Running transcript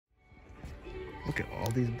Look at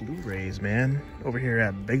all these Blu Rays, man. Over here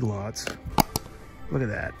at Big Lots. Look at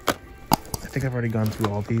that. I think I've already gone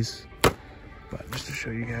through all these. But just to show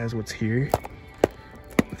you guys what's here.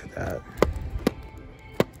 Look at that.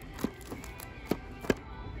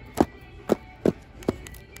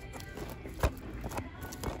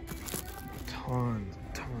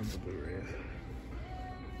 Tons of Blu Rays.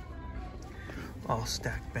 All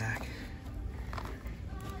stacked back.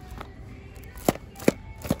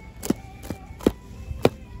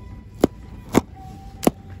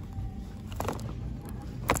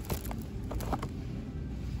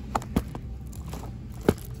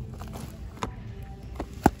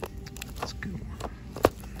 Let's go.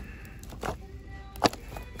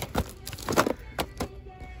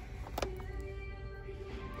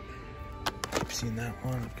 I've seen that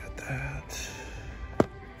one. I've got that.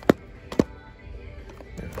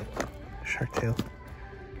 Shark Tale.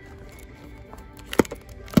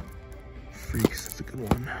 Freaks, that's a good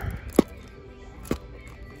one.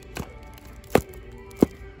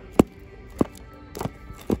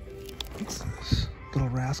 What's this? Little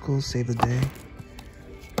Rascals, Save the Day.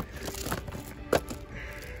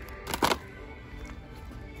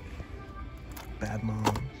 Bad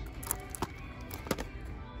Moms.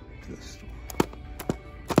 This one.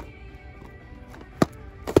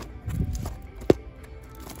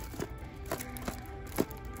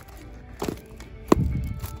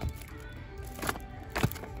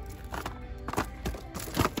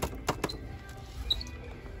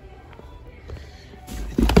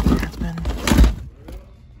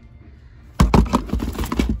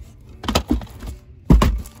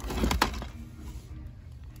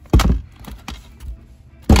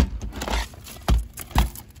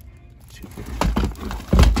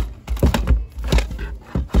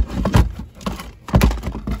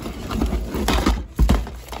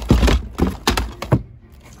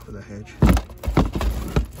 The hedge.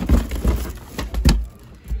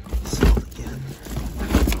 Salt again.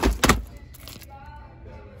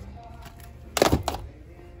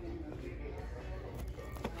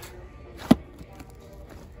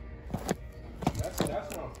 That's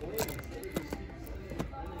not clean.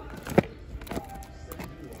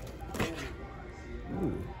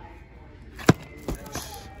 Ooh.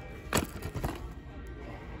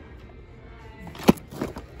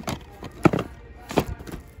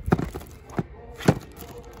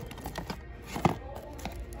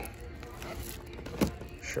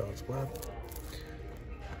 Charlotte's Web.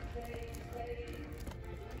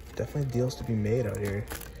 Definitely deals to be made out here.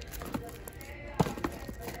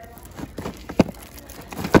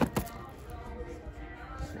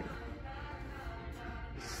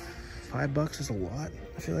 $5 is a lot,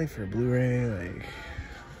 I feel like, for a Blu-ray, like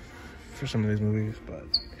for some of these movies, but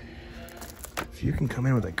if you can come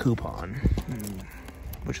in with a coupon,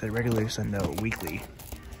 which they regularly send out weekly,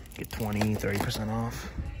 get 20-30% off.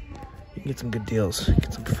 You can get some good deals,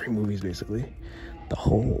 get some free movies basically. The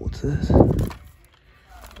Hole, what's this?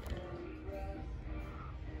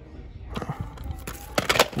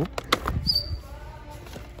 Whoop.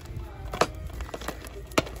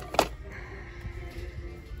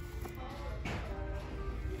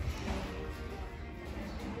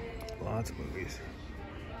 Lots of movies.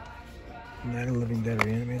 Night of the Living Dead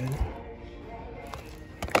Reanimated.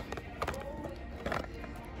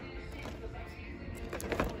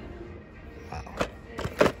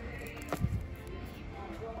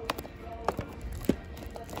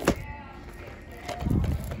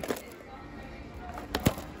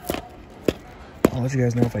 I'll let you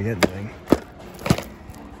guys know if I get anything.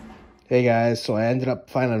 Hey guys, so I ended up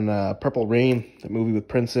finding Purple Rain, the movie with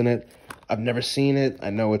Prince in it. I've never seen it. I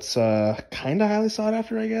know it's kind of highly sought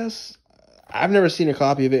after, I guess. I've never seen a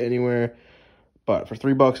copy of it anywhere, but for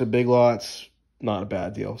 $3 at Big Lots, not a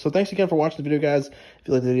bad deal. So thanks again for watching the video, guys. If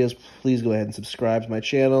you like the videos, please go ahead and subscribe to my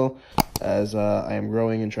channel, as I am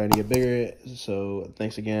growing and trying to get bigger. So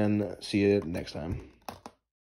thanks again. See you next time.